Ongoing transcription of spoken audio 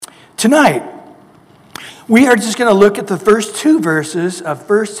Tonight, we are just going to look at the first two verses of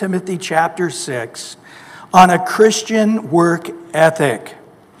 1 Timothy chapter 6 on a Christian work ethic.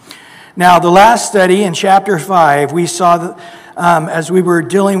 Now, the last study in chapter 5, we saw that as we were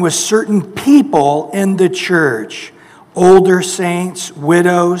dealing with certain people in the church, older saints,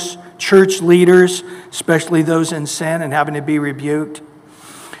 widows, church leaders, especially those in sin and having to be rebuked.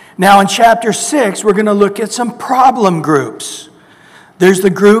 Now, in chapter 6, we're going to look at some problem groups. There's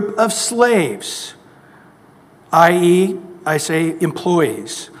the group of slaves, i.e., I say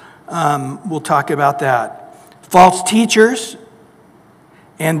employees. We'll talk about that. False teachers,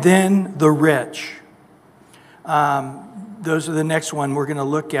 and then the rich. Those are the next one we're going to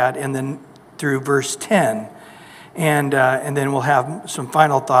look at, and then through verse 10. And then we'll have some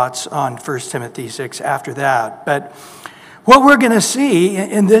final thoughts on 1 Timothy 6 after that. But what we're going to see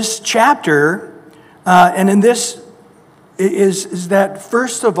in this chapter and in this is that,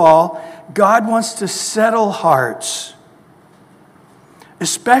 first of all, God wants to settle hearts,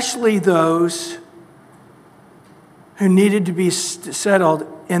 especially those who needed to be settled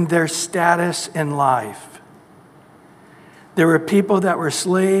in their status in life. There were people that were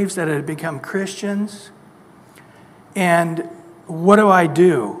slaves that had become Christians. And what do I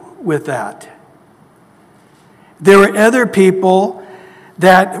do with that? There were other people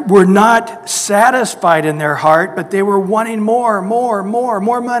that were not satisfied in their heart, but they were wanting more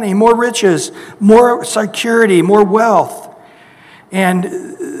money, more riches, more security, more wealth.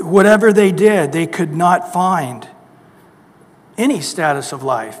 And whatever they did, they could not find any status of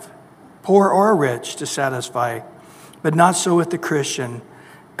life, poor or rich, to satisfy. But not so with the Christian.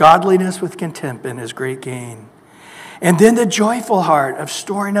 Godliness with contentment is great gain. And then the joyful heart of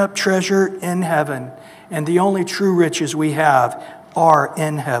storing up treasure in heaven. And the only true riches we have are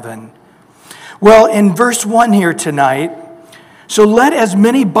in heaven. Well, in verse 1 here tonight, so let as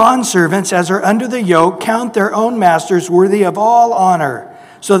many bondservants as are under the yoke count their own masters worthy of all honor,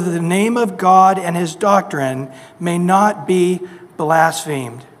 so that the name of God and his doctrine may not be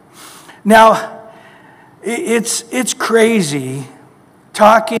blasphemed. Now, it's crazy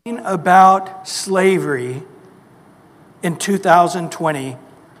talking about slavery in 2020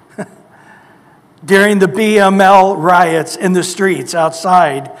 during the BML riots in the streets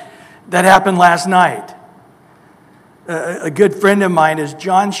outside that happened last night. A good friend of mine is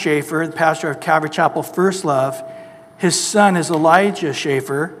John Schaefer, the pastor of Calvary Chapel First Love. His son is Elijah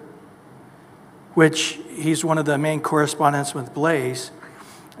Schaefer, which he's one of the main correspondents with Blaze.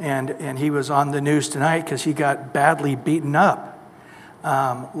 And he was on the news tonight because he got badly beaten up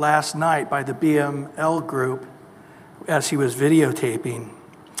last night by the BML group as he was videotaping.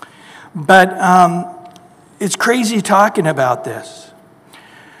 But it's crazy talking about this.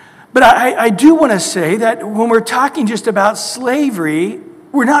 But I do want to say that when we're talking just about slavery,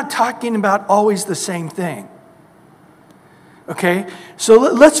 we're not talking about always the same thing. Okay? So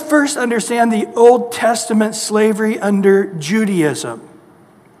let's first understand the Old Testament slavery under Judaism.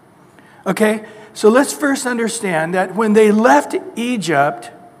 Okay? So let's first understand that when they left Egypt,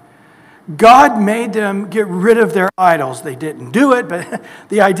 God made them get rid of their idols. They didn't do it, but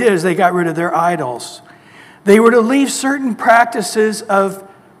the idea is they got rid of their idols. They were to leave certain practices of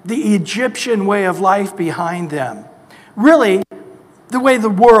the Egyptian way of life behind them. Really, the way the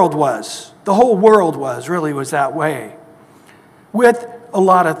world was, the whole world was that way. With a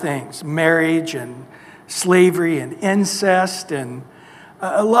lot of things, marriage and slavery and incest and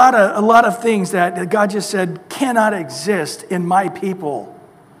a lot of things that God just said cannot exist in my people.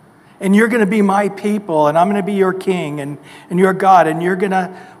 And you're going to be my people, and I'm going to be your king and your God, and you're going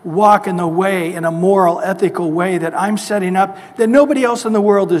to walk in the way, in a moral, ethical way that I'm setting up that nobody else in the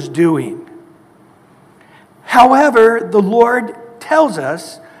world is doing. However, the Lord tells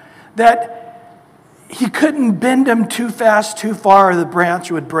us that he couldn't bend them too fast, too far, or the branch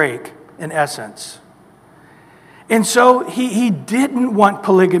would break, in essence. And so he didn't want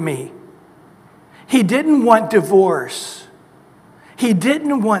polygamy. He didn't want divorce. He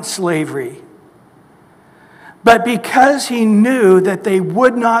didn't want slavery. But because he knew that they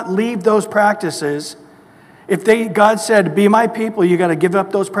would not leave those practices, God said, be my people, you got to give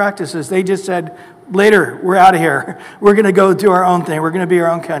up those practices. They just said, later, we're out of here. We're going to go do our own thing. We're going to be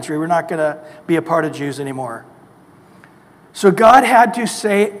our own country. We're not going to be a part of Jews anymore. So God had to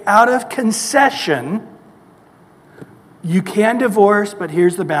say, out of concession, you can divorce, but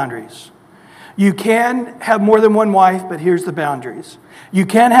here's the boundaries. You can have more than one wife, but here's the boundaries. You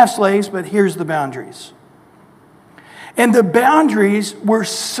can have slaves, but here's the boundaries. And the boundaries were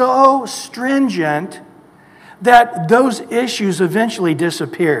so stringent that those issues eventually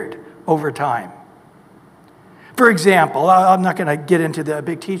disappeared over time. For example, I'm not going to get into the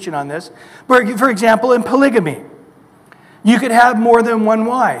big teaching on this, but for example, in polygamy, you could have more than one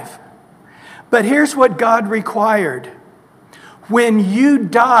wife. But here's what God required. When you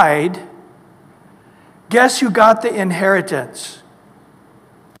died, guess who got the inheritance?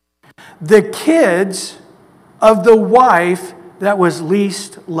 The kids of the wife that was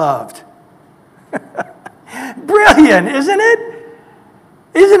least loved. Brilliant, isn't it?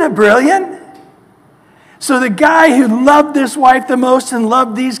 Isn't it brilliant? So the guy who loved this wife the most and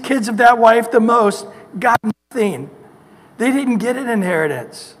loved these kids of that wife the most got nothing. They didn't get an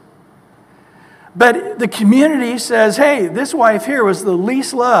inheritance. But the community says, hey, this wife here was the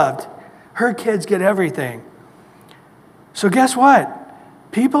least loved. Her kids get everything. So guess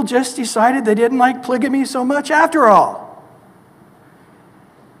what? People just decided they didn't like polygamy so much after all.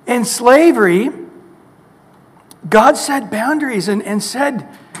 In slavery, God set boundaries and said,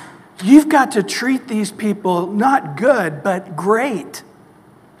 you've got to treat these people not good, but great.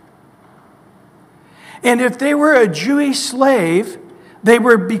 And if they were a Jewish slave, they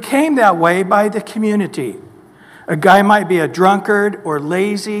became that way by the community. A guy might be a drunkard or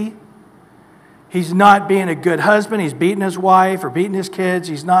lazy. He's not being a good husband. He's beating his wife or beating his kids.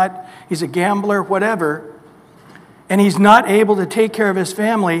 He's a gambler, whatever. And he's not able to take care of his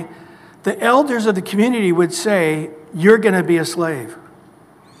family. The elders of the community would say, you're going to be a slave.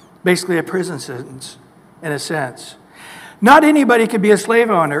 Basically a prison sentence, in a sense. Not anybody could be a slave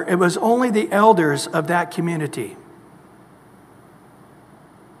owner. It was only the elders of that community.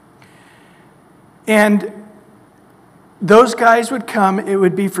 And those guys would come, it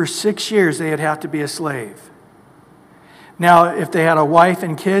would be for 6 years they'd have to be a slave. Now, if they had a wife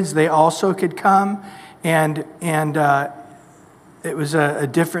and kids, they also could come, and it was a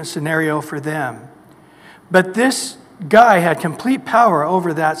different scenario for them. But this guy had complete power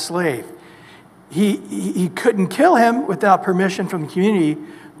over that slave. He couldn't kill him without permission from the community,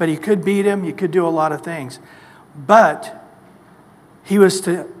 but he could beat him, he could do a lot of things. But he was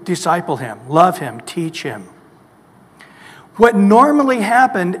to disciple him, love him, teach him. What normally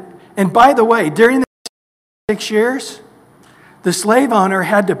happened, and by the way, during the 6 years, the slave owner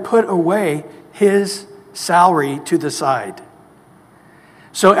had to put away his salary to the side.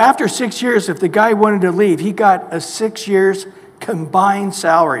 So after 6 years, if the guy wanted to leave, he got a 6 years combined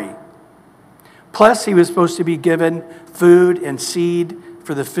salary. Plus, he was supposed to be given food and seed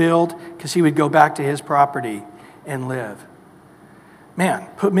for the field because he would go back to his property and live. Man,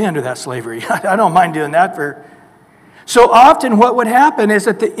 put me under that slavery. I don't mind doing that for... So often what would happen is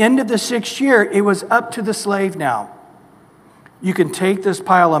at the end of the 6th year, it was up to the slave now. You can take this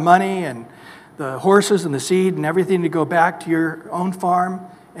pile of money and the horses and the seed and everything to go back to your own farm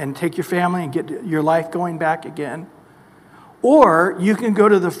and take your family and get your life going back again. Or you can go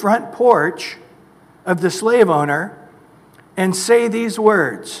to the front porch of the slave owner and say these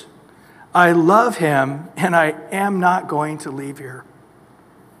words, I love him and I am not going to leave here.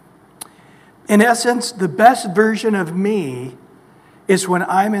 In essence, the best version of me is when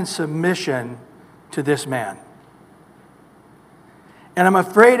I'm in submission to this man. And I'm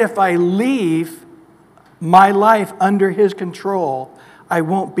afraid if I leave my life under his control, I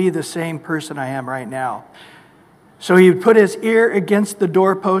won't be the same person I am right now. So he would put his ear against the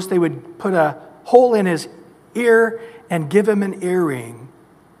doorpost. They would put a hole in his ear and give him an earring,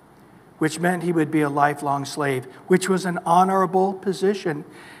 which meant he would be a lifelong slave, which was an honorable position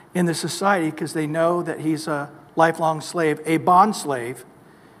in the society because they know that he's a lifelong slave, a bond slave,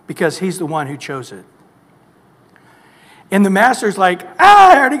 because he's the one who chose it. And the master's like,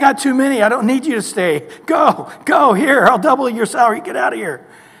 I already got too many. I don't need you to stay. Go, here. I'll double your salary. Get out of here.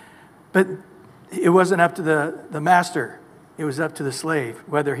 But it wasn't up to the master. It was up to the slave,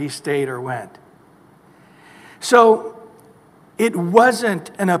 whether he stayed or went. So it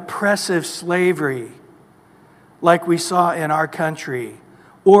wasn't an oppressive slavery like we saw in our country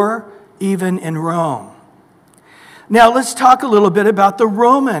or even in Rome. Now let's talk a little bit about the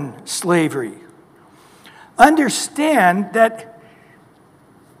Roman slavery. Understand that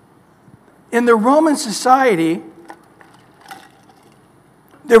in the Roman society,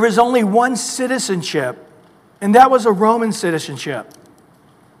 there was only one citizenship, and that was a Roman citizenship.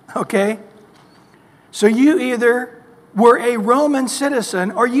 Okay? So you either were a Roman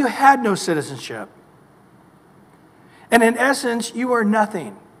citizen or you had no citizenship. And in essence, you are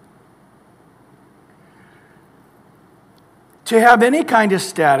nothing. To have any kind of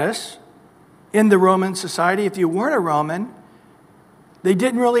status in the Roman society, if you weren't a Roman, they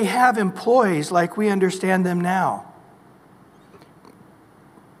didn't really have employees like we understand them now.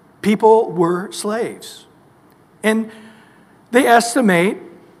 People were slaves. And they estimate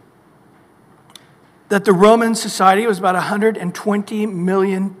that the Roman society was about 120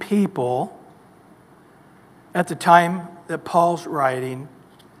 million people at the time that Paul's writing.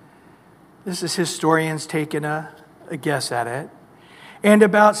 This is historians taking a guess at it. And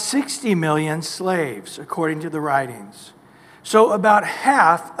about 60 million slaves, according to the writings. So about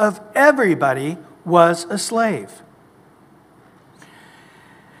half of everybody was a slave.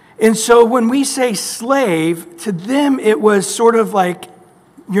 And so when we say slave, to them it was sort of like,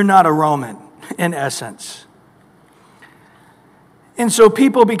 you're not a Roman, in essence. And so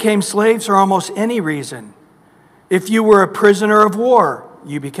people became slaves for almost any reason. If you were a prisoner of war,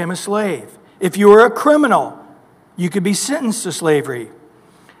 you became a slave. If you were a criminal, you could be sentenced to slavery.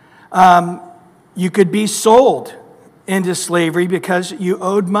 You could be sold into slavery because you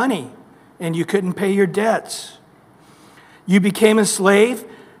owed money and you couldn't pay your debts. You became a slave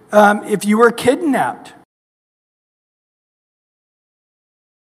if you were kidnapped.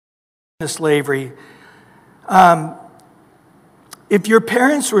 Slavery. If your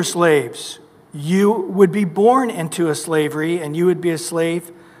parents were slaves, you would be born into a slavery and you would be a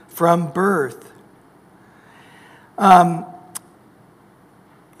slave from birth. And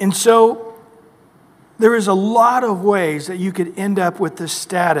so there is a lot of ways that you could end up with the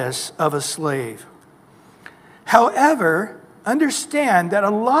status of a slave. However, understand that a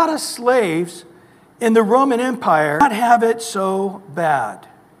lot of slaves in the Roman Empire did not have it so bad.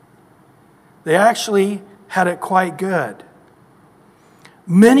 They actually had it quite good.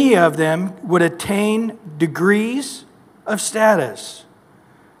 Many of them would attain degrees of status,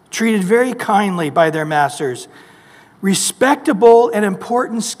 treated very kindly by their masters, respectable and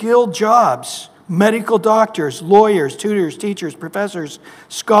important skilled jobs, medical doctors, lawyers, tutors, teachers, professors,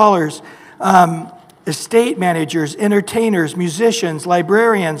 scholars, estate managers, entertainers, musicians,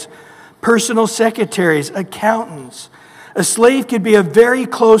 librarians, personal secretaries, accountants. A slave could be a very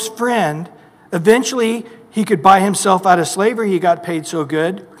close friend. Eventually, he could buy himself out of slavery. He got paid so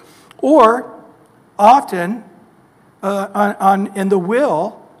good. Or, often, in the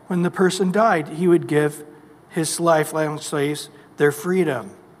will, when the person died, he would give his lifelong slaves their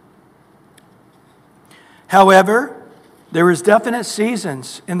freedom. However, there was definite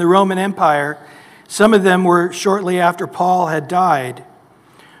seasons in the Roman Empire. Some of them were shortly after Paul had died,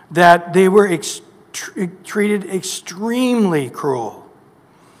 that they were treated extremely cruel.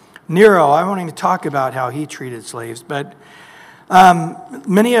 Nero, I won't even talk about how he treated slaves, but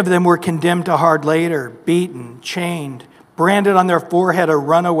many of them were condemned to hard labor, beaten, chained, branded on their forehead a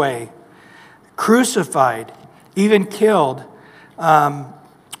runaway, crucified, even killed or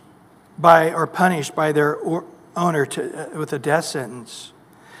punished by their owner with a death sentence.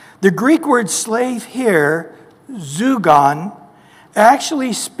 The Greek word slave here, zeugon,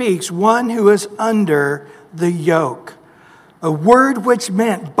 actually speaks one who is under the yoke. A word which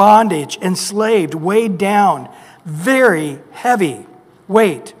meant bondage, enslaved, weighed down, very heavy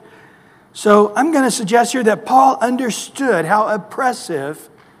weight. So I'm going to suggest here that Paul understood how oppressive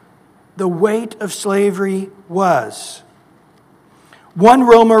the weight of slavery was. One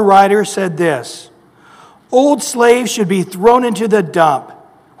Roman writer said this: old slaves should be thrown into the dump.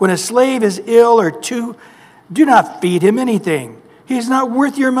 When a slave is ill or do not feed him anything. He is not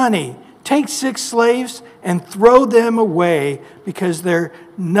worth your money. Take 6 slaves and throw them away because they're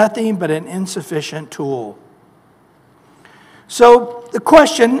nothing but an insufficient tool. So the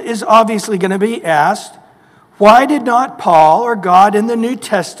question is obviously going to be asked, why did not Paul or God in the New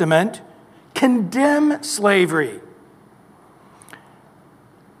Testament condemn slavery?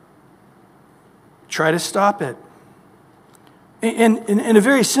 Try to stop it. And a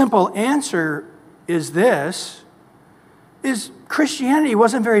very simple answer is this, is Christianity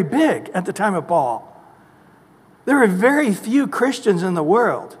wasn't very big at the time of Paul. There were very few Christians in the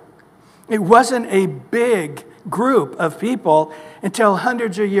world. It wasn't a big group of people until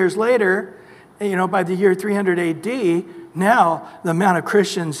hundreds of years later, by the year 300 AD, now the amount of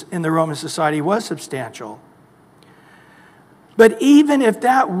Christians in the Roman society was substantial. But even if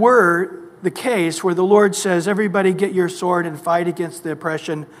that were the case, where the Lord says, everybody get your sword and fight against the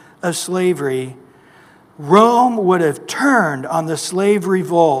oppression of slavery, Rome would have turned on the slave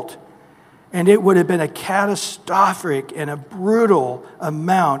revolt, and it would have been a catastrophic and a brutal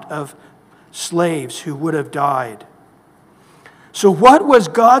amount of slaves who would have died. So what was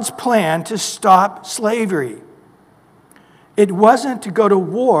God's plan to stop slavery? It wasn't to go to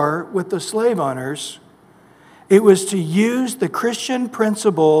war with the slave owners. It was to use the Christian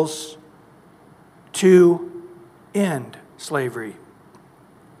principles to end slavery.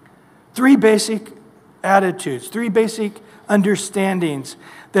 3 basic attitudes, 3 basic understandings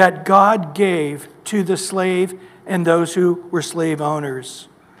that God gave to the slave and those who were slave owners.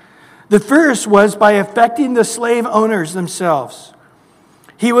 The first was by affecting the slave owners themselves.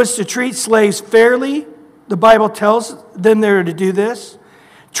 He was to treat slaves fairly. The Bible tells them they're to do this.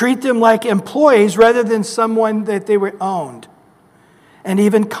 Treat them like employees rather than someone that they were owned. And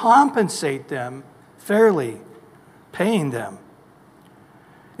even compensate them fairly, paying them.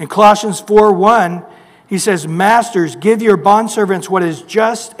 In Colossians 4:1, he says, "Masters, give your bondservants what is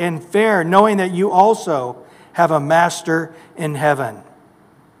just and fair, knowing that you also have a master in heaven."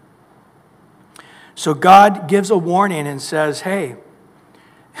 So God gives a warning and says, hey,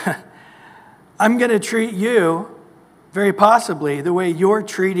 I'm going to treat you very possibly the way you're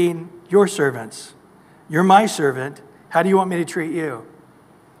treating your servants. You're my servant. How do you want me to treat you?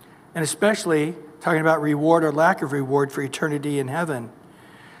 And especially talking about reward or lack of reward for eternity in heaven.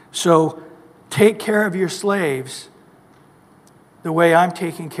 So take care of your slaves the way I'm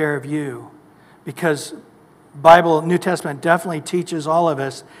taking care of you. Because Bible, New Testament definitely teaches all of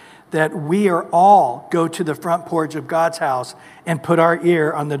us that we are all go to the front porch of God's house and put our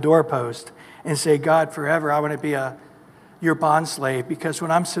ear on the doorpost and say, God, forever I want to be your bond slave, because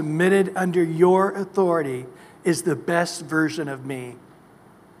when I'm submitted under your authority is the best version of me.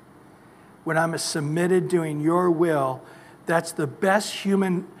 When I'm submitted doing your will, that's the best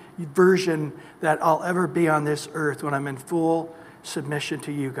human version that I'll ever be on this earth, when I'm in full submission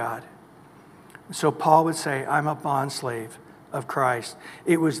to you, God. So Paul would say, I'm a bond slave of Christ.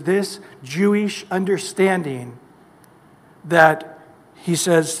 It was this Jewish understanding that he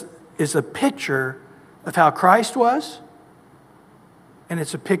says is a picture of how Christ was, and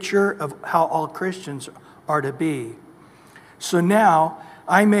it's a picture of how all Christians are to be. So now,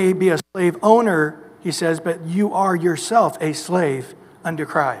 I may be a slave owner, he says, but you are yourself a slave under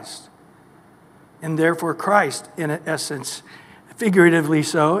Christ. And therefore Christ, in essence, figuratively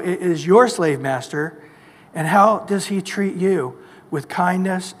so, is your slave master. And how does he treat you? With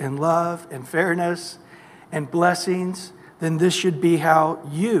kindness and love and fairness and blessings. Then this should be how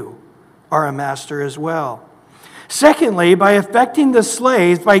you are a master as well. Secondly, by affecting the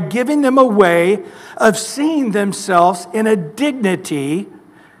slaves, by giving them a way of seeing themselves in a dignity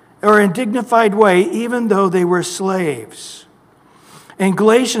or a dignified way, even though they were slaves. In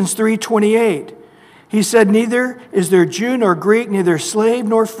Galatians 3:28, he said, neither is there Jew nor Greek, neither slave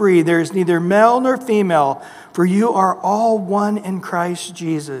nor free. There is neither male nor female, for you are all one in Christ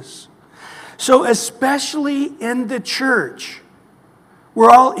Jesus. So especially in the church, we're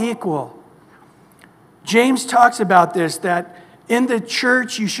all equal. James talks about this, that in the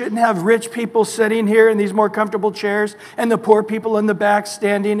church you shouldn't have rich people sitting here in these more comfortable chairs and the poor people in the back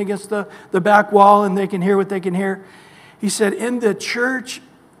standing against the back wall and they can hear what they can hear. He said, in the church,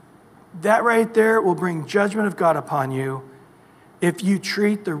 that right there will bring judgment of God upon you if you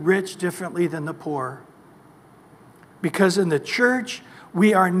treat the rich differently than the poor. Because in the church,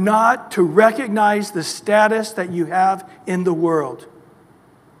 we are not to recognize the status that you have in the world.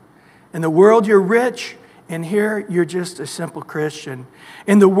 In the world, you're rich, and here, you're just a simple Christian.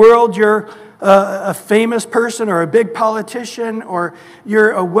 In the world, you're a famous person or a big politician, or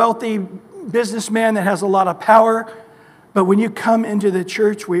you're a wealthy businessman that has a lot of power. But when you come into the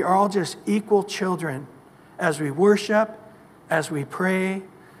church, we are all just equal children. As we worship, as we pray,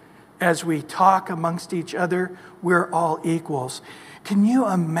 as we talk amongst each other, we're all equals. Can you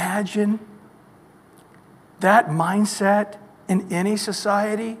imagine that mindset in any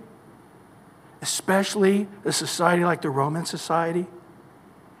society? Especially a society like the Roman society?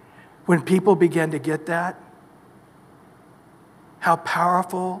 When people began to get that, how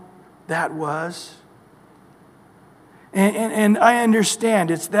powerful that was. And I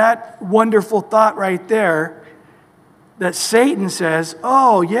understand, it's that wonderful thought right there that Satan says,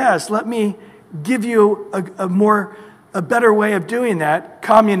 oh yes, let me give you a better way of doing that,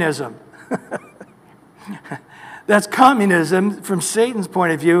 communism. That's communism from Satan's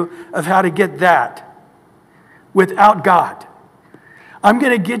point of view of how to get that without God. I'm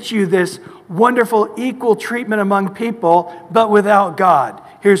going to get you this wonderful equal treatment among people, but without God.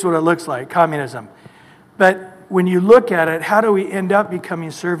 Here's what it looks like, communism. But when you look at it, how do we end up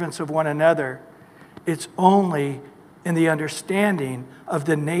becoming servants of one another? It's only in the understanding of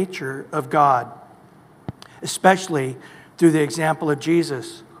the nature of God, especially through the example of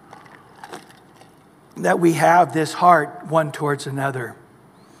Jesus, that we have this heart one towards another.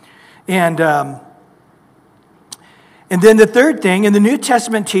 And then the third thing, in the New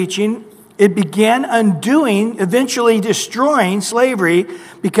Testament teaching, it began undoing, eventually destroying slavery,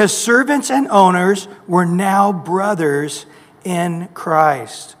 because servants and owners were now brothers in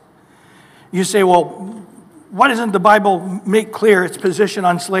Christ. You say, well, why doesn't the Bible make clear its position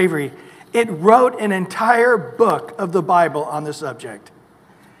on slavery? It wrote an entire book of the Bible on the subject.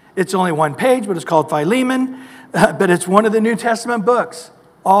 It's only one page, but it's called Philemon. But it's one of the New Testament books,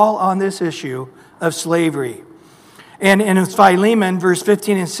 all on this issue of slavery. And in Philemon, verse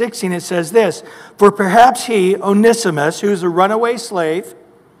 15 and 16, it says this, "For perhaps he, Onesimus, who's a runaway slave,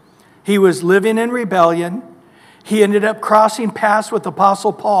 he was living in rebellion. He ended up crossing paths with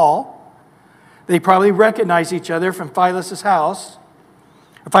Apostle Paul. They probably recognized each other from Philemon's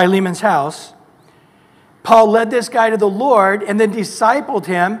house. Paul led this guy to the Lord and then discipled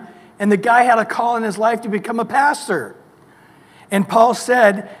him, and the guy had a call in his life to become a pastor. And Paul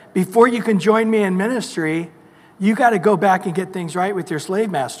said, before you can join me in ministry, you got to go back and get things right with your slave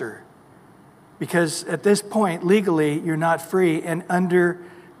master. Because at this point, legally, you're not free. And under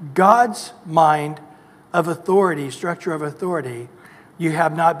God's mind of authority, structure of authority, you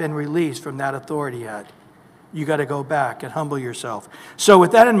have not been released from that authority yet. You got to go back and humble yourself. So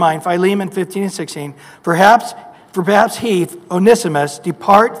with that in mind, Philemon 15 and 16, perhaps he, Onesimus,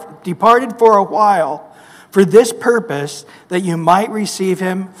 departed for a while for this purpose, that you might receive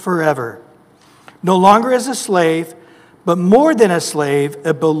him forever. No longer as a slave, but more than a slave,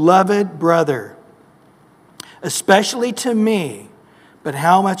 a beloved brother, especially to me, but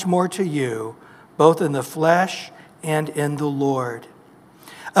how much more to you, both in the flesh and in the Lord."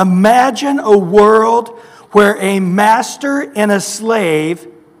 Imagine a world where a master and a slave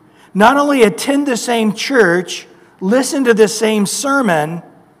not only attend the same church, listen to the same sermon,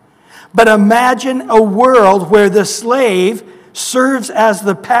 but imagine a world where the slave serves as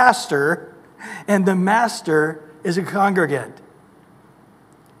the pastor and the master is a congregant.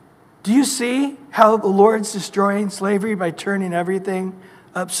 Do you see how the Lord's destroying slavery by turning everything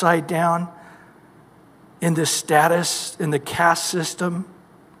upside down in the status, in the caste system?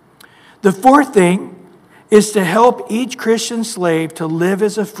 The fourth thing is to help each Christian slave to live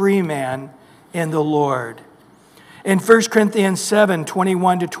as a free man in the Lord. In 1 Corinthians 7,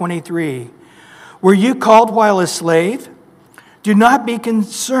 21 to 23, "Were you called while a slave? Do not be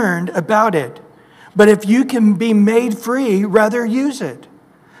concerned about it. But if you can be made free, rather use it.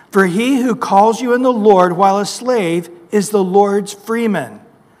 For he who calls you in the Lord while a slave is the Lord's freeman.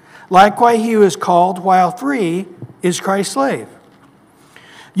 Likewise, he who is called while free is Christ's slave.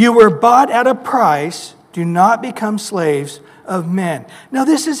 You were bought at a price. Do not become slaves of men." Now,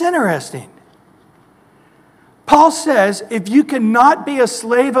 this is interesting. Paul says, if you cannot be a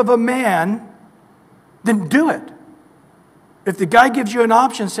slave of a man, then do it. If the guy gives you an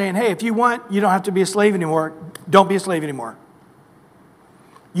option saying, hey, if you want, you don't have to be a slave anymore, don't be a slave anymore.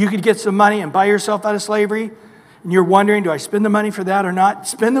 You could get some money and buy yourself out of slavery, and you're wondering, do I spend the money for that or not?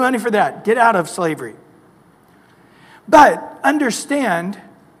 Spend the money for that. Get out of slavery. But understand,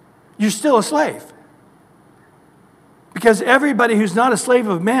 you're still a slave. Because everybody who's not a slave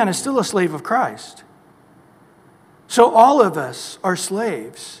of man is still a slave of Christ. So all of us are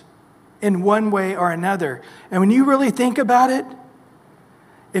slaves in one way or another. And when you really think about it,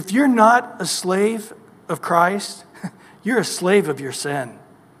 if you're not a slave of Christ, you're a slave of your sin.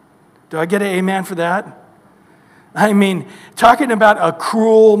 Do I get an amen for that? I mean, talking about a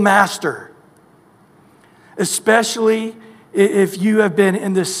cruel master, especially if you have been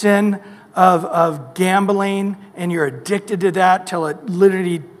in the sin of gambling and you're addicted to that till it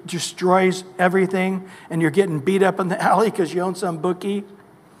literally destroys everything and you're getting beat up in the alley because you own some bookie,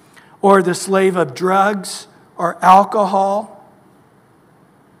 or the slave of drugs or alcohol.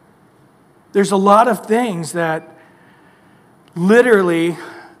 There's a lot of things that literally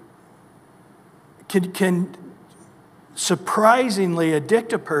can surprisingly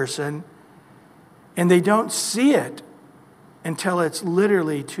addict a person, and they don't see it until it's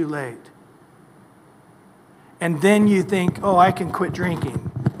literally too late. And then you think, oh, I can quit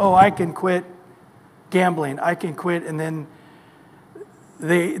drinking. Oh, I can quit gambling. I can quit. And then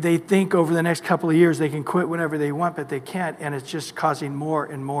they think over the next couple of years they can quit whenever they want, but they can't. And it's just causing more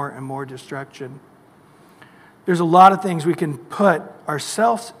and more and more destruction. There's a lot of things we can put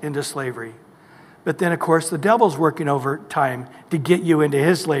ourselves into slavery. But then, of course, the devil's working overtime to get you into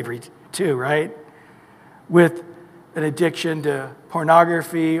his slavery too, right? With an addiction to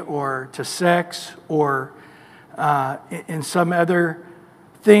pornography or to sex or in some other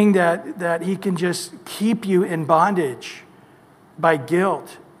thing that he can just keep you in bondage by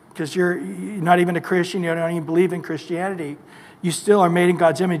guilt because you're not even a Christian, you don't even believe in Christianity. You still are made in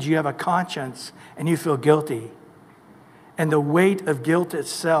God's image. You have a conscience and you feel guilty. And the weight of guilt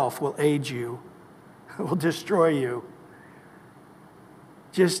itself will age you, will destroy you.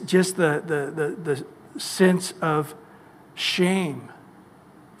 Just the sense of shame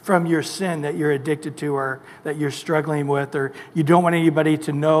from your sin that you're addicted to or that you're struggling with or you don't want anybody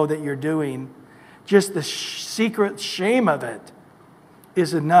to know that you're doing. Just the secret shame of it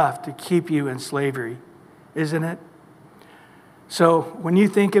is enough to keep you in slavery, isn't it? So when you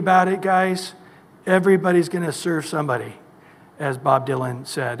think about it, guys, everybody's going to serve somebody, as Bob Dylan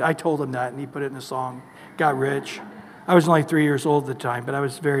said. I told him that, and he put it in a song, Got Rich. I was only 3 years old at the time, but I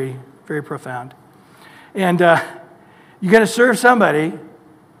was very, very profound. And you're going to serve somebody.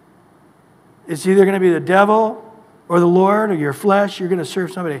 It's either going to be the devil or the Lord or your flesh. You're going to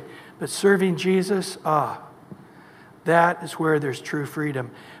serve somebody. But serving Jesus, that is where there's true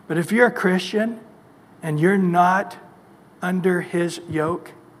freedom. But if you're a Christian and you're not under his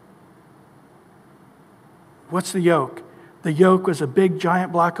yoke, what's the yoke? The yoke was a big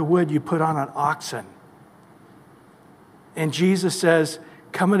giant block of wood you put on an oxen. And Jesus says,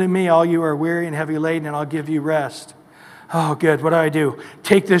 come unto me, all you are weary and heavy laden, and I'll give you rest. Oh, good. What do?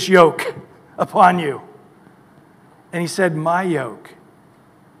 Take this yoke upon you. And he said, my yoke.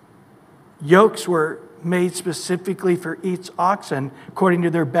 Yokes were made specifically for each oxen, according to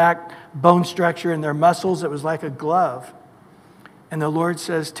their backbone structure and their muscles. It was like a glove. And the Lord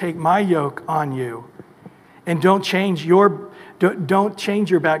says, take my yoke on you. And don't change your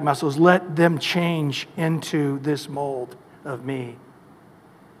back muscles. Let them change into this mold of me.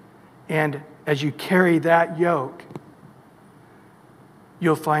 And as you carry that yoke,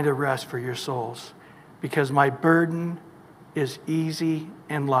 you'll find a rest for your souls. Because my burden is easy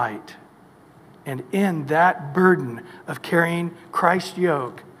and light. And in that burden of carrying Christ's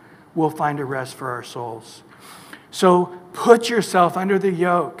yoke, we'll find a rest for our souls. So put yourself under the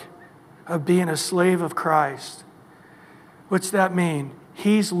yoke of being a slave of Christ. What's that mean?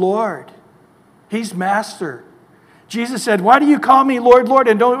 He's Lord. He's Master. Jesus said, why do you call me Lord, Lord,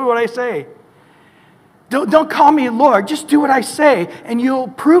 and don't do what I say? Don't call me Lord. Just do what I say, and you'll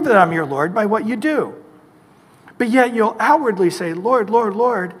prove that I'm your Lord by what you do. But yet you'll outwardly say, Lord, Lord,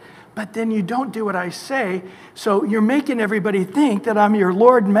 Lord, but then you don't do what I say. So you're making everybody think that I'm your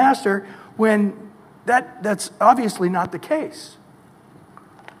Lord and Master when that's obviously not the case.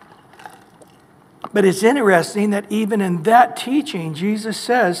 But it's interesting that even in that teaching, Jesus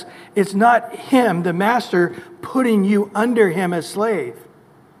says it's not him, the master, putting you under him as slave.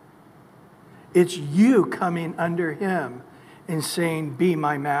 It's you coming under him and saying, be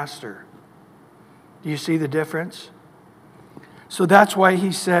my master. Do you see the difference? So that's why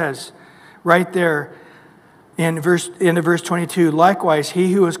he says right there in verse 22, likewise,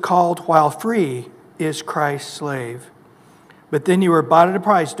 he who is called while free is Christ's slave. But then you were bought at a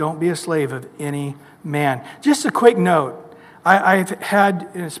price. Don't be a slave of any man. Just a quick note. I've had,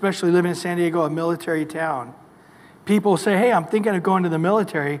 especially living in San Diego, a military town. People say, hey, I'm thinking of going to the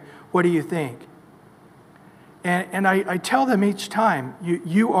military. What do you think? And I tell them each time,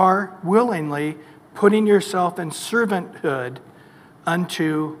 you are willingly putting yourself in servanthood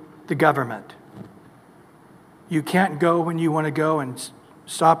unto the government. You can't go when you want to go and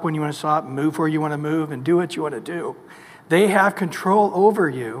stop when you want to stop, move where you want to move, and do what you want to do. They have control over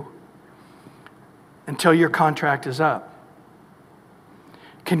you until your contract is up.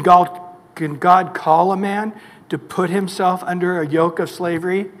 Can God call a man to put himself under a yoke of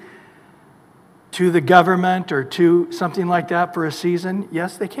slavery to the government or to something like that for a season?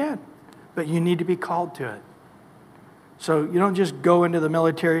 Yes, they can. But you need to be called to it. So you don't just go into the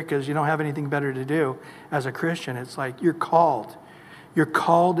military because you don't have anything better to do as a Christian. It's like you're called. You're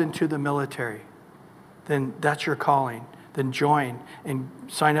called into the military. Then that's your calling. Then join and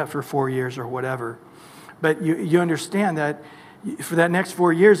sign up for 4 years or whatever. But you understand that for that next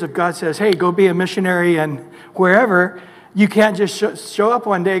 4 years, if God says, hey, go be a missionary and wherever, you can't just show up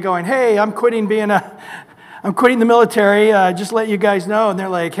one day going, hey, I'm quitting the military, just let you guys know. And they're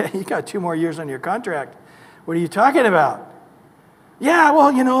like, hey, you got 2 more years on your contract. What are you talking about? Yeah,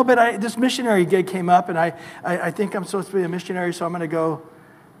 well, but this missionary gig came up, and I think I'm supposed to be a missionary, so I'm going to go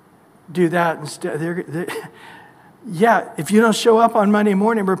do that instead. Yeah, if you don't show up on Monday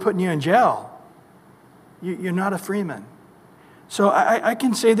morning, we're putting you in jail. You're not a freeman. So I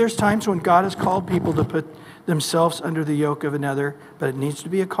can say there's times when God has called people to put themselves under the yoke of another, but it needs to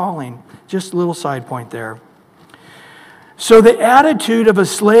be a calling. Just a little side point there. So the attitude of a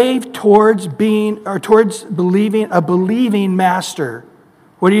slave towards believing a believing master.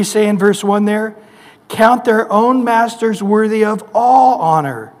 What do you say in verse 1 there? Count their own masters worthy of all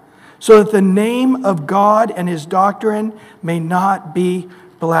honor, so that the name of God and his doctrine may not be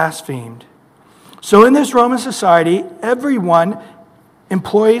blasphemed. So in this Roman society, everyone,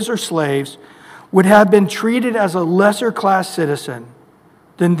 employees or slaves, would have been treated as a lesser class citizen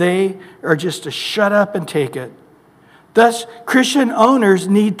than they are, just to shut up and take it. Thus, Christian owners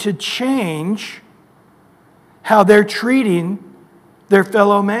need to change how they're treating their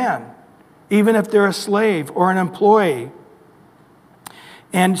fellow man, even if they're a slave or an employee.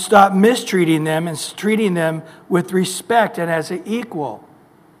 and stop mistreating them and treating them with respect and as an equal.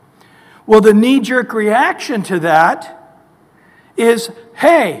 Well, the knee-jerk reaction to that is,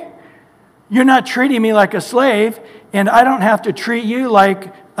 hey, you're not treating me like a slave, and I don't have to treat you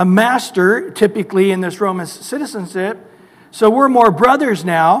like a master, typically in this Roman citizenship. So we're more brothers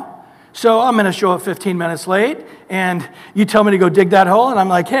now. So I'm going to show up 15 minutes late, and you tell me to go dig that hole, and I'm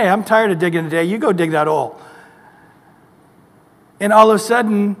like, hey, I'm tired of digging today. You go dig that hole. And all of a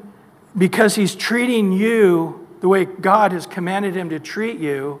sudden, because he's treating you the way God has commanded him to treat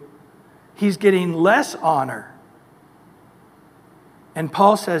you, he's getting less honor. And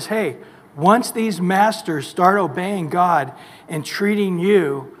Paul says, hey, once these masters start obeying God and treating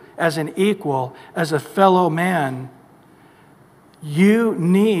you as an equal, as a fellow man, you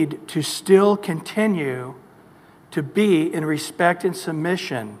need to still continue to be in respect and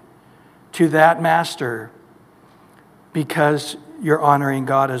submission to that master because you're honoring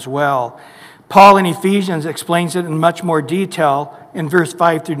God as well. Paul in Ephesians explains it in much more detail in verse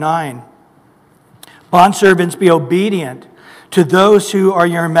 5 through 9. Bondservants, be obedient to those who are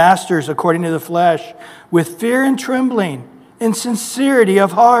your masters according to the flesh, with fear and trembling, in sincerity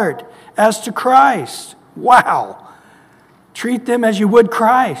of heart, as to Christ. Wow! Treat them as you would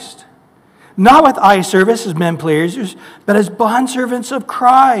Christ. Not with eye service as men pleasers, but as bondservants of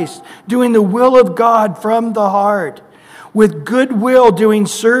Christ, doing the will of God from the heart, with good will doing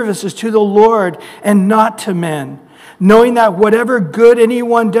services to the Lord and not to men, knowing that whatever good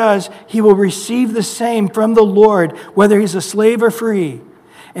anyone does, he will receive the same from the Lord, whether he's a slave or free.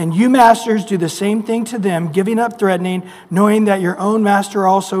 And you masters do the same thing to them, giving up threatening, knowing that your own master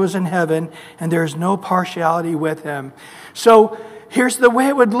also is in heaven, and there is no partiality with him. So here's the way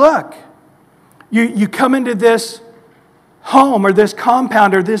it would look. You come into this home or this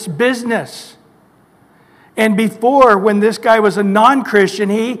compound or this business. And before, when this guy was a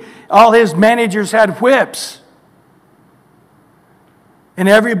non-Christian, all his managers had whips. And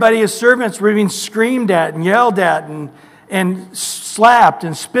everybody, his servants, were being screamed at and yelled at and slapped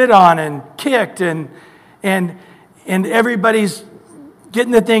and spit on and kicked. And everybody's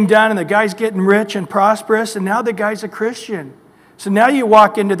getting the thing done, and the guy's getting rich and prosperous, and now the guy's a Christian. So now you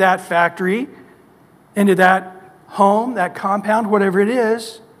walk into that factory, into that home, that compound, whatever it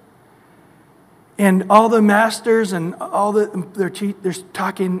is, and all the masters and they're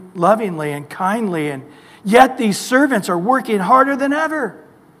talking lovingly and kindly, and yet these servants are working harder than ever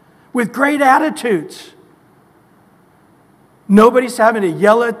with great attitudes. Nobody's having to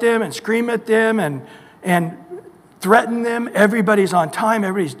yell at them and scream at them and threaten them. Everybody's on time.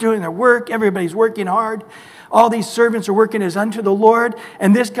 Everybody's doing their work. Everybody's working hard. All these servants are working as unto the Lord,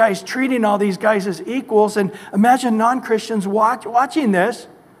 and this guy's treating all these guys as equals. And imagine non-Christians watching this,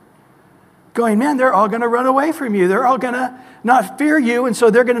 going, man, they're all going to run away from you. They're all going to not fear you, and so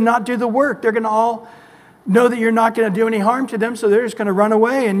they're going to not do the work. They're going to all know that you're not going to do any harm to them, so they're just going to run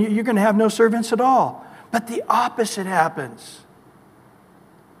away, and you're going to have no servants at all. But the opposite happens.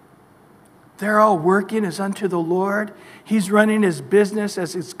 They're all working as unto the Lord. He's running his business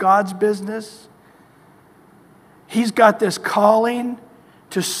as it's God's business. He's got this calling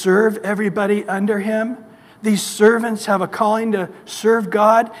to serve everybody under him. These servants have a calling to serve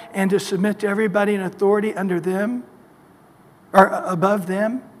God and to submit to everybody in authority under them or above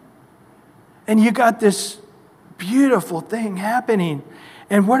them. And you got this beautiful thing happening.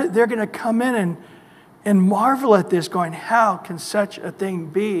 And they're going to come in and marvel at this, going, how can such a thing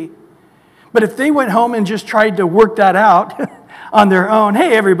be? But if they went home and just tried to work that out on their own,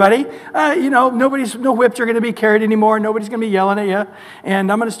 hey, everybody, no whips are going to be carried anymore. Nobody's going to be yelling at you.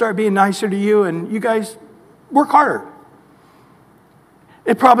 And I'm going to start being nicer to you. And you guys work harder.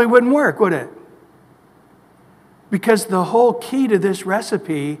 It probably wouldn't work, would it? Because the whole key to this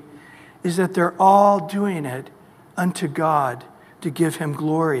recipe is that they're all doing it unto God to give him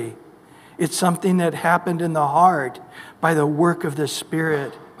glory. It's something that happened in the heart by the work of the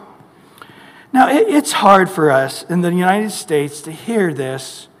Spirit. Now, it's hard for us in the United States to hear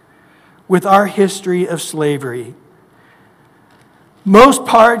this with our history of slavery. Most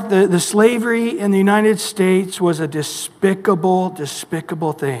part, the slavery in the United States was a despicable,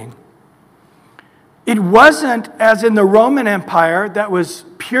 despicable thing. It wasn't, as in the Roman Empire, that was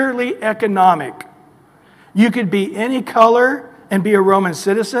purely economic. You could be any color and be a Roman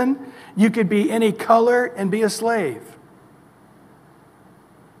citizen. You could be any color and be a slave.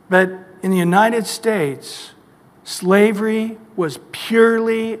 But in the United States, slavery was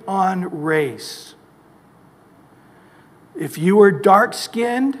purely on race. If you were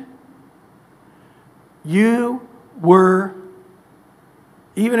dark-skinned, even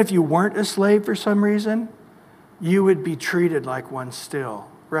if you weren't a slave for some reason, you would be treated like one still,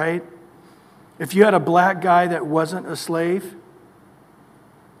 right? If you had a black guy that wasn't a slave,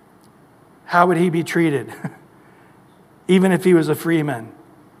 how would he be treated? Even if he was a freeman,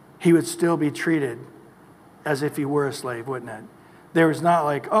 he would still be treated as if he were a slave, wouldn't it? There was not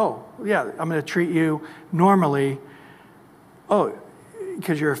like, oh, yeah, I'm going to treat you normally. Oh,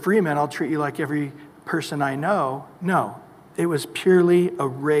 because you're a freeman, I'll treat you like every person I know. No, it was purely a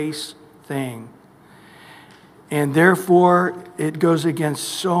race thing. And therefore, it goes against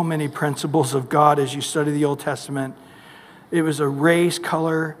so many principles of God as you study the Old Testament. It was a race,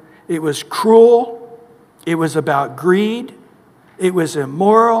 color. It was cruel. It was about greed. It was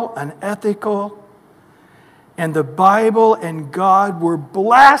immoral, unethical. And the Bible and God were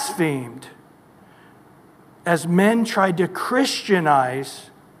blasphemed as men tried to Christianize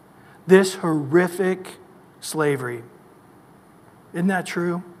this horrific slavery. Isn't that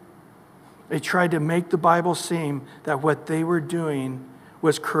true? They tried to make the Bible seem that what they were doing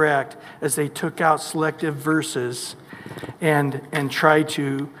was correct as they took out selective verses and tried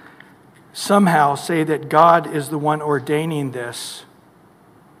to somehow say that God is the one ordaining this.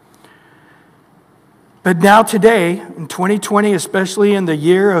 But now today, in 2020, especially in the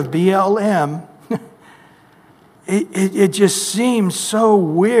year of BLM, it just seems so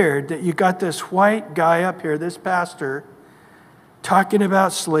weird that you got this white guy up here, this pastor, talking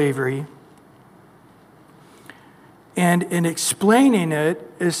about slavery. And in explaining it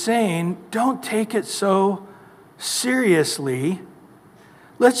is saying, don't take it so seriously.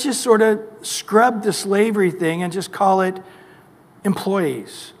 Let's just sort of scrub the slavery thing and just call it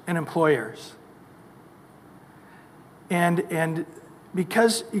employees and employers. And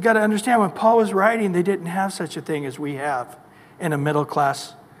because you got to understand, when Paul was writing, they didn't have such a thing as we have in a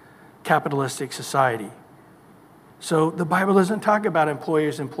middle-class capitalistic society. So the Bible doesn't talk about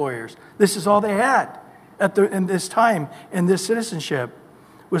employers. This is all they had in this time, in this citizenship,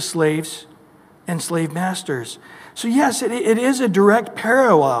 was slaves and slave masters. So yes, it is a direct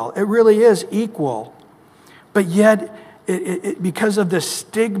parallel. It really is equal. But yet, because of the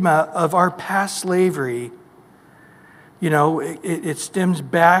stigma of our past slavery, it stems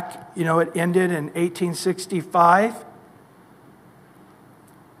back, it ended in 1865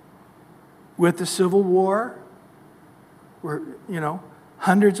 with the Civil War, where,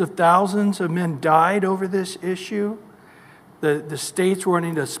 hundreds of thousands of men died over this issue. The states were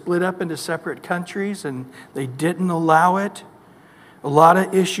wanting to split up into separate countries, and they didn't allow it. A lot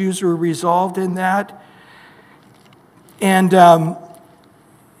of issues were resolved in that. And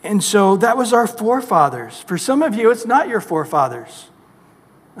so that was our forefathers. For some of you, it's not your forefathers.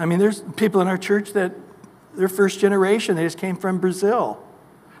 I mean, there's people in our church that they're first generation. They just came from Brazil.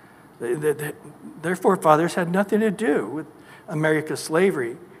 Their forefathers had nothing to do with America's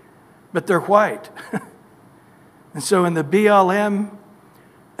slavery, but they're white. And so in the BLM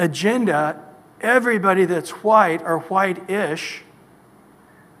agenda, everybody that's white or white-ish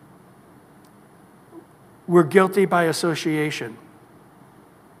were guilty by association.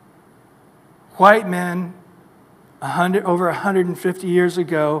 White men, over 150 years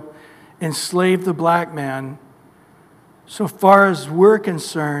ago, enslaved the black man. So far as we're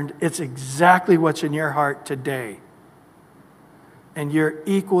concerned, it's exactly what's in your heart today. And you're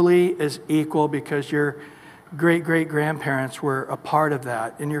equally as equal because your great-great-grandparents were a part of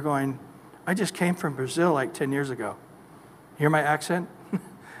that. And you're going, I just came from Brazil like 10 years ago. Hear my accent?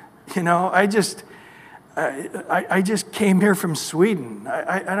 I just came here from Sweden.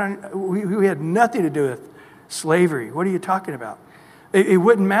 We had nothing to do with slavery. What are you talking about? It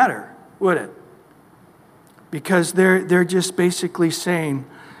wouldn't matter, would it? Because they're just basically saying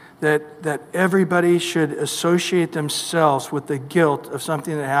that everybody should associate themselves with the guilt of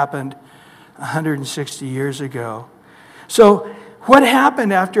something that happened 160 years ago. So what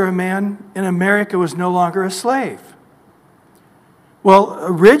happened after a man in America was no longer a slave? Well,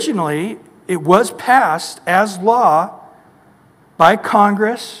 originally, it was passed as law by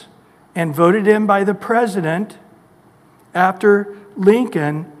Congress and voted in by the president after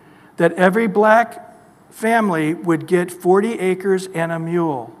Lincoln that every black family would get 40 acres and a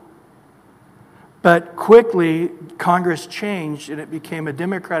mule. But quickly, Congress changed and it became a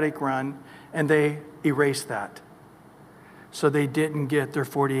Democratic run, and they erased that. So they didn't get their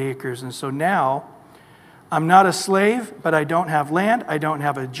 40 acres. And so now, I'm not a slave, but I don't have land, I don't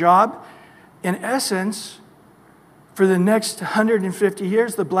have a job. In essence, for the next 150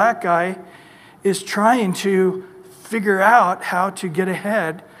 years, the black guy is trying to figure out how to get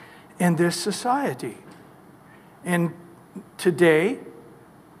ahead in this society. And today,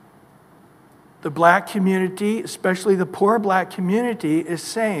 the black community, especially the poor black community, is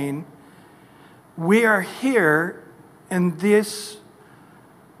saying, we are here in these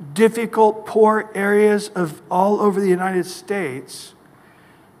difficult, poor areas of all over the United States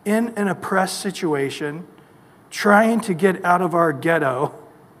in an oppressed situation, trying to get out of our ghetto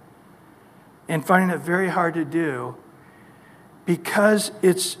and finding it very hard to do because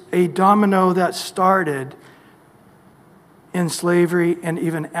it's a domino that started in slavery and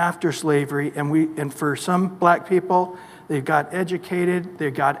even after slavery. And for some black people, they got educated,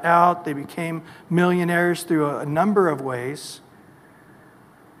 they got out, they became millionaires through a number of ways.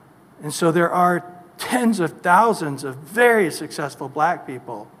 And so there are tens of thousands of very successful black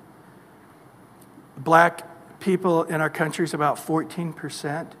people. Black people in our country is about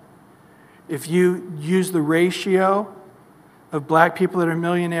 14%. If you use the ratio of black people that are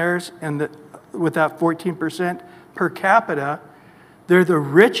millionaires and with that 14% per capita, they're the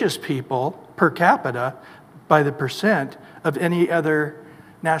richest people per capita by the percent of any other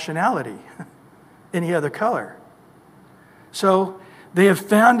nationality, any other color. So they have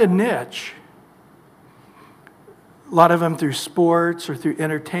found a niche, a lot of them through sports or through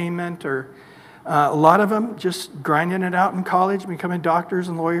entertainment, or a lot of them just grinding it out in college, becoming doctors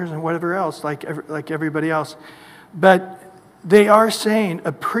and lawyers and whatever else, like everybody else. But they are saying,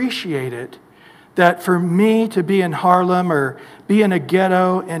 appreciate it, that for me to be in Harlem or be in a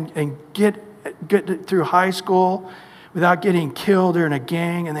ghetto and get through high school without getting killed or in a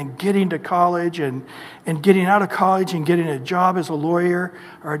gang, and then getting to college and getting out of college and getting a job as a lawyer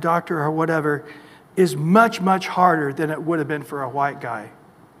or a doctor or whatever, is much, much harder than it would have been for a white guy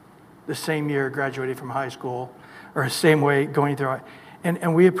the same year graduating from high school or the same way going through.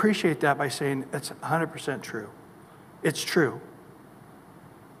 And we appreciate that by saying it's 100% true. It's true.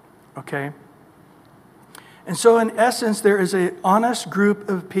 Okay? And so in essence, there is an honest group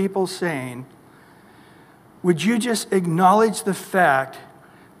of people saying, would you just acknowledge the fact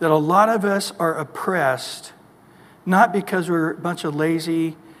that a lot of us are oppressed, not because we're a bunch of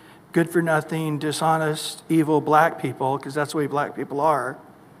lazy, good-for-nothing, dishonest, evil black people, because that's the way black people are,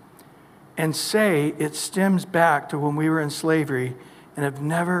 and say it stems back to when we were in slavery and have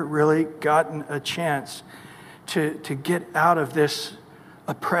never really gotten a chance to get out of this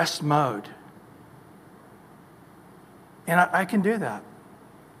oppressed mode. And I can do that.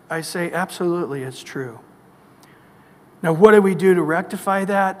 I say, absolutely, it's true. Now, what do we do to rectify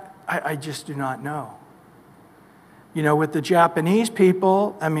that? I just do not know. You know, with the Japanese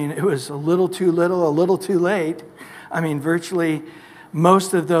people, I mean, it was a little too little, a little too late. I mean, virtually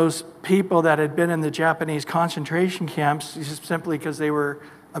most of those people that had been in the Japanese concentration camps, just simply because they were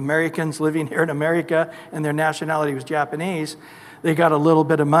Americans living here in America and their nationality was Japanese, they got a little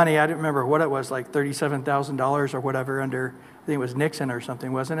bit of money. I don't remember what it was, like $37,000 or whatever under, I think it was Nixon or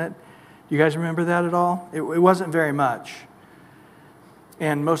something, wasn't it? You guys remember that at all? It wasn't very much.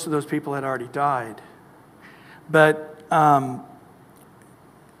 And most of those people had already died. But,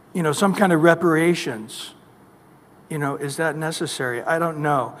 you know, some kind of reparations, you know, is that necessary? I don't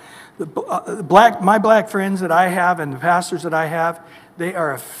know. My black friends that I have and the pastors that I have, they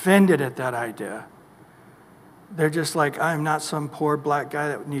are offended at that idea. They're just like, I'm not some poor black guy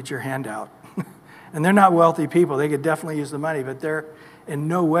that needs your handout. And they're not wealthy people. They could definitely use the money, but they're in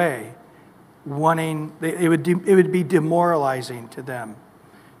no way wanting, it would be demoralizing to them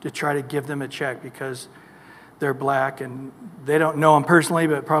to try to give them a check because they're black and they don't know them personally,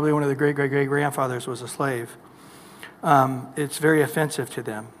 but probably one of the great-great-great-grandfathers was a slave. It's very offensive to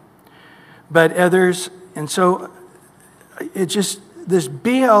them. But others, and so it just, this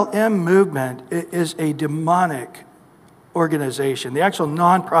BLM movement is a demonic organization, the actual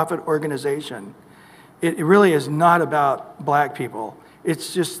nonprofit organization. It really is not about black people.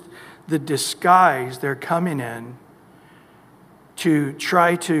 It's just the disguise they're coming in to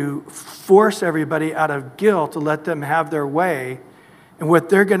try to force everybody out of guilt to let them have their way. And what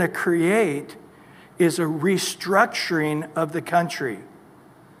they're going to create is a restructuring of the country.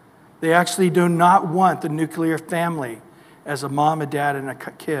 They actually do not want the nuclear family as a mom, a dad, and a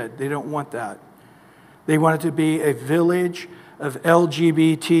kid. They don't want that. They want it to be a village of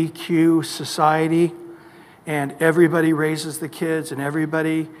LGBTQ society, and everybody raises the kids, and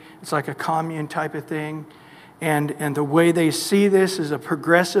everybody, it's like a commune type of thing. And the way they see this is a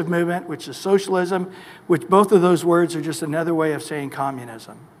progressive movement, which is socialism, which both of those words are just another way of saying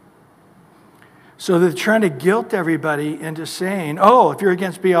communism. So they're trying to guilt everybody into saying, oh, if you're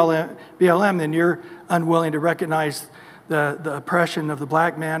against BLM, then you're unwilling to recognize the oppression of the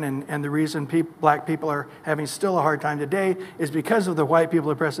black man, and the reason black people are having still a hard time today is because of the white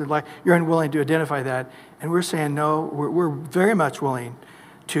people oppressing the black. You're unwilling to identify that. And we're saying, no, we're very much willing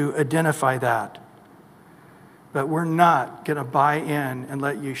to identify that. But we're not going to buy in and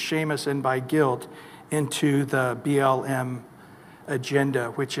let you shame us in by guilt into the BLM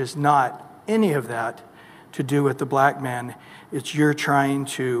agenda, which is not any of that to do with the black man. It's you're trying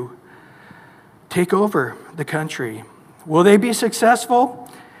to take over the country. Will they be successful?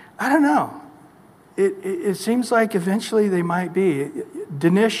 I don't know. It seems like eventually they might be.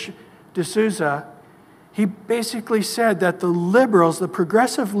 Dinesh D'Souza, he basically said that the liberals, the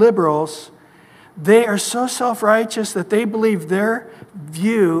progressive liberals, they are so self-righteous that they believe their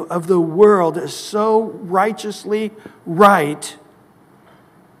view of the world is so righteously right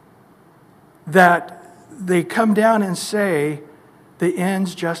that they come down and say the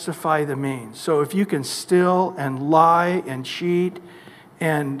ends justify the means. So if you can steal and lie and cheat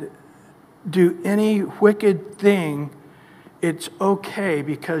and do any wicked thing, it's okay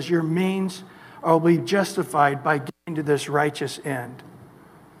because your means will be justified by getting to this righteous end.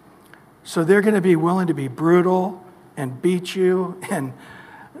 So they're going to be willing to be brutal and beat you and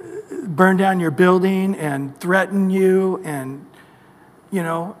burn down your building and threaten you and,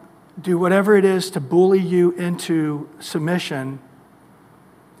 do whatever it is to bully you into submission.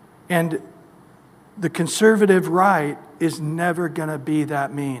 And the conservative right is never going to be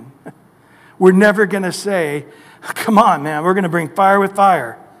that mean. We're never going to say, come on, man, we're going to bring fire with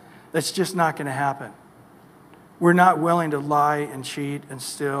fire. That's just not going to happen. We're not willing to lie and cheat and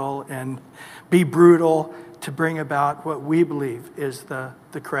steal and be brutal to bring about what we believe is the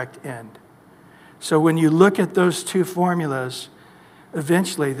correct end. So when you look at those two formulas,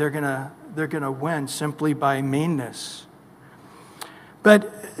 eventually they're gonna win simply by meanness.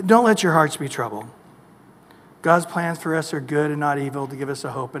 But don't let your hearts be troubled. God's plans for us are good and not evil, to give us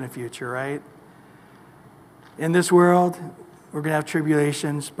a hope and a future, right? In this world, we're gonna have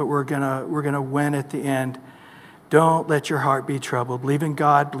tribulations, but we're gonna win at the end. Don't let your heart be troubled. Believe in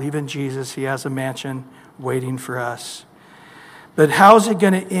God, believe in Jesus. He has a mansion waiting for us. But how's it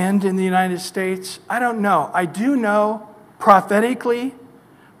going to end in the United States? I don't know. I do know prophetically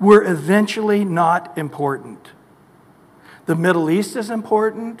we're eventually not important. The Middle East is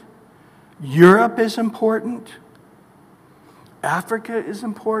important. Europe is important. Africa is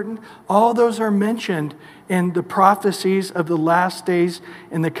important. All those are mentioned in the prophecies of the last days,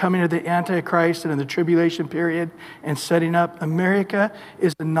 in the coming of the Antichrist and in the tribulation period and setting up. America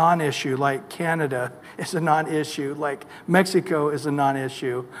is a non-issue, like Canada is a non-issue, like Mexico is a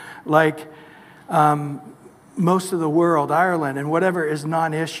non-issue, like most of the world, Ireland and whatever, is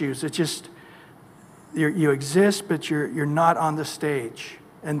non-issues. It's just you exist, but you're not on the stage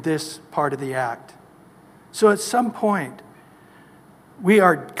in this part of the act. So at some point, we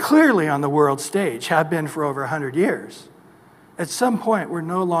are clearly on the world stage, have been for over 100 years. At some point, we're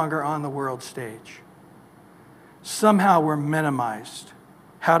no longer on the world stage. Somehow we're minimized.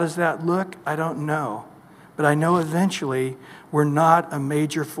 How does that look? I don't know. But I know eventually we're not a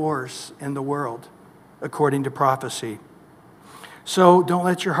major force in the world, according to prophecy. So don't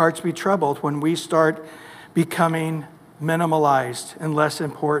let your hearts be troubled when we start becoming minimalized and less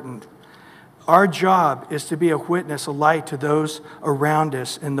important. Our job is to be a witness, a light to those around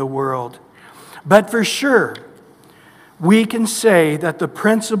us in the world. But for sure, we can say that the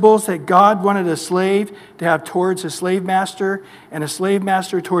principles that God wanted a slave to have towards a slave master and a slave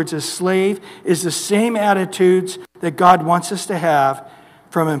master towards a slave is the same attitudes that God wants us to have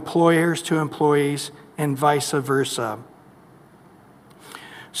from employers to employees and vice versa.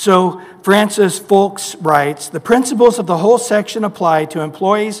 So Francis Folks writes, the principles of the whole section apply to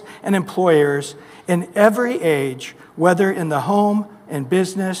employees and employers in every age, whether in the home, in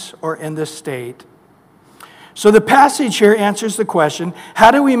business, or in the state. So the passage here answers the question,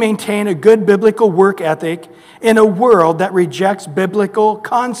 how do we maintain a good biblical work ethic in a world that rejects biblical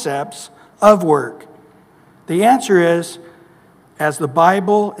concepts of work? The answer is, as the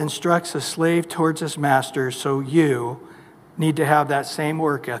Bible instructs a slave towards his master, so you need to have that same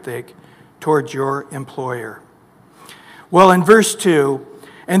work ethic towards your employer. Well, in verse 2,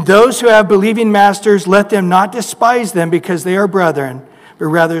 and those who have believing masters, let them not despise them because they are brethren, but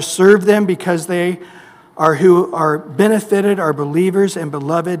rather serve them because they are who are benefited, are believers and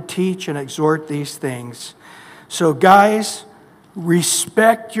beloved, teach and exhort these things. So guys,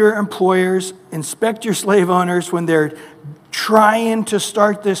 respect your employers, inspect your slave owners when they're trying to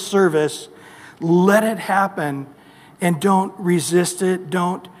start this service. Let it happen. And don't resist it.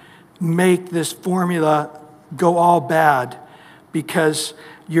 Don't make this formula go all bad because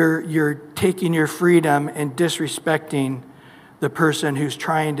you're taking your freedom and disrespecting the person who's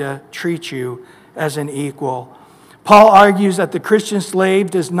trying to treat you as an equal. Paul argues that the Christian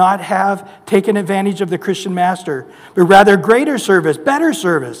slave does not have taken advantage of the Christian master, but rather greater service, better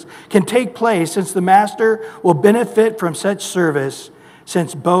service can take place since the master will benefit from such service,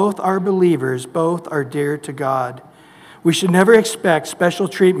 since both are believers, both are dear to God. We should never expect special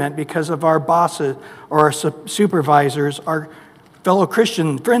treatment because of our bosses or our supervisors, our fellow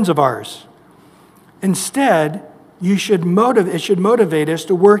Christian friends of ours. Instead, it should motivate us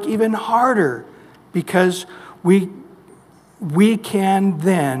to work even harder because we can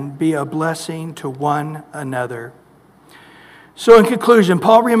then be a blessing to one another. So in conclusion,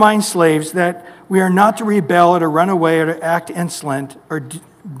 Paul reminds slaves that we are not to rebel or to run away or to act insolent or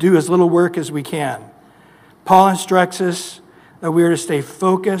do as little work as we can. Paul instructs us that we are to stay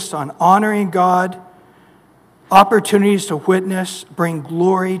focused on honoring God, opportunities to witness, bring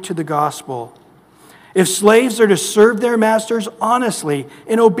glory to the gospel. If slaves are to serve their masters honestly,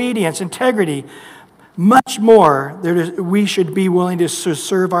 in obedience, integrity, much more, we should be willing to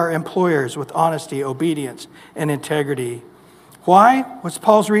serve our employers with honesty, obedience, and integrity. Why? What's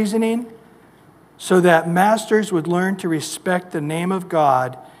Paul's reasoning? So that masters would learn to respect the name of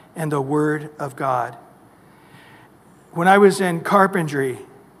God and the word of God. When I was in carpentry,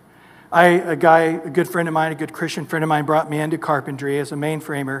 a good friend of mine, a good Christian friend of mine, brought me into carpentry as a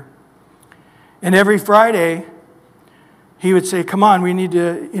mainframer. And every Friday, he would say, come on, we need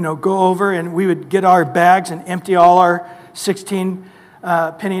to, go over, and we would get our bags and empty all our 16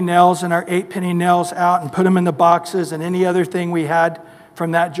 penny nails and our 8 penny nails out and put them in the boxes, and any other thing we had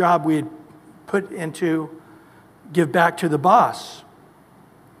from that job we'd give back to the boss.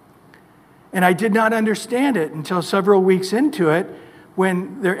 And I did not understand it until several weeks into it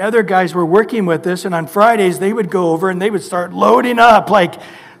when their other guys were working with us, and on Fridays they would go over and they would start loading up like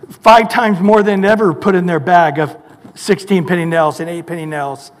 5 times more than ever put in their bag of 16 penny nails and 8 penny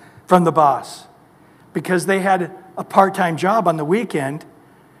nails from the boss, because they had a part-time job on the weekend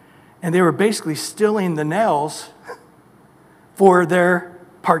and they were basically stealing the nails for their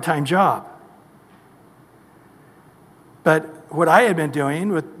part-time job. But what I had been doing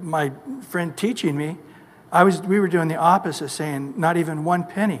with my friend teaching me, we were doing the opposite, saying not even 1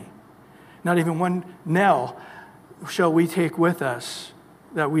 penny, not even 1 nail shall we take with us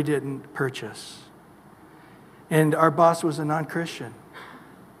that we didn't purchase. And our boss was a non-Christian.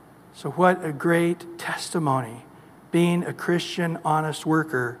 So what a great testimony being a Christian, honest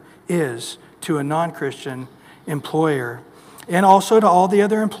worker is to a non-Christian employer, and also to all the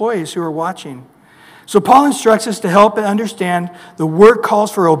other employees who are watching. So Paul instructs us to help and understand the work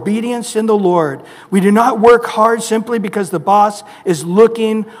calls for obedience in the Lord. We do not work hard simply because the boss is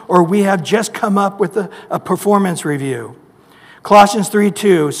looking or we have just come up with a performance review. Colossians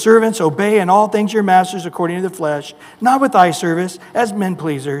 3:2, servants, obey in all things your masters according to the flesh, not with eye service as men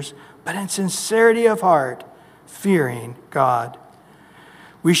pleasers, but in sincerity of heart, fearing God.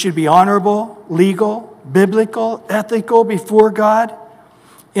 We should be honorable, legal, biblical, ethical before God.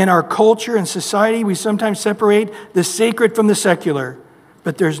 In our culture and society, we sometimes separate the sacred from the secular,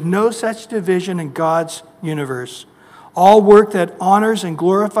 but there's no such division in God's universe. All work that honors and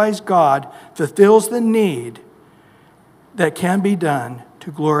glorifies God fulfills the need that can be done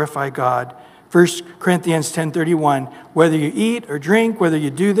to glorify God. 1 Corinthians 10:31, whether you eat or drink, whether you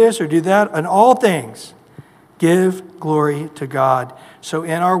do this or do that, in all things, give glory to God. So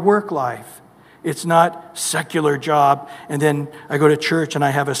in our work life, it's not secular job, and then I go to church and I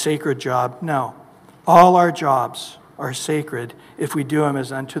have a sacred job. No, all our jobs are sacred if we do them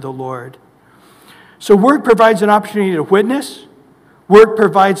as unto the Lord. So work provides an opportunity to witness. Work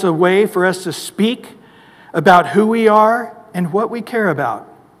provides a way for us to speak about who we are and what we care about.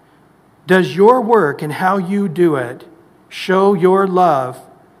 Does your work and how you do it show your love,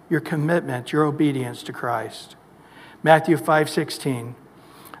 your commitment, your obedience to Christ? Matthew 5:16.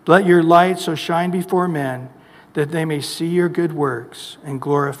 Let your light so shine before men that they may see your good works and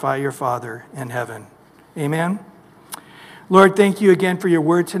glorify your Father in heaven. Amen. Lord, thank you again for your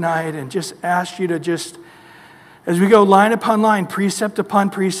word tonight, and just ask you to as we go line upon line, precept upon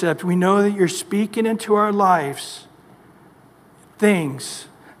precept, we know that you're speaking into our lives things,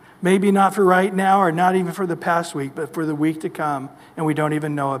 maybe not for right now or not even for the past week, but for the week to come, and we don't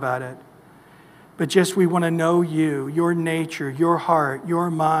even know about it. But we want to know you, your nature, your heart,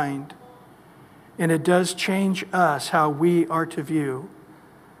 your mind. And it does change us how we are to view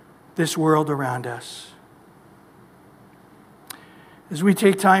this world around us. As we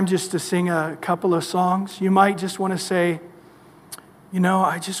take time just to sing a couple of songs, you might just want to say,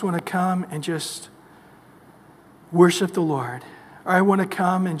 I just want to come and just worship the Lord. Or I want to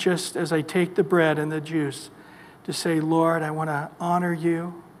come and just as I take the bread and the juice, to say, Lord, I want to honor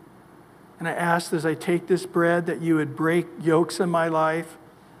you. And I ask as I take this bread that you would break yokes in my life.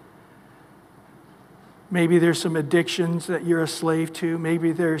 Maybe there's some addictions that you're a slave to.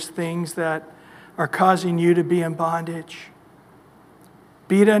 Maybe there's things that are causing you to be in bondage.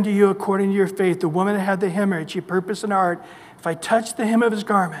 Be it unto you according to your faith. The woman that had the hemorrhage, she purposed in her heart, if I touch the hem of his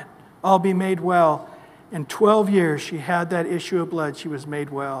garment, I'll be made well. In 12 years, she had that issue of blood. She was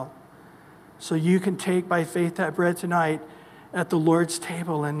made well. So you can take by faith that bread tonight at the Lord's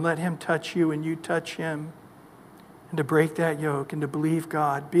table and let him touch you and you touch him. And to break that yoke and to believe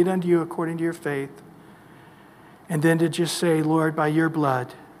God. Be it unto you according to your faith. And then to just say, Lord, by your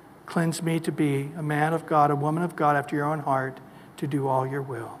blood, cleanse me to be a man of God, a woman of God after your own heart, to do all your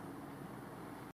will.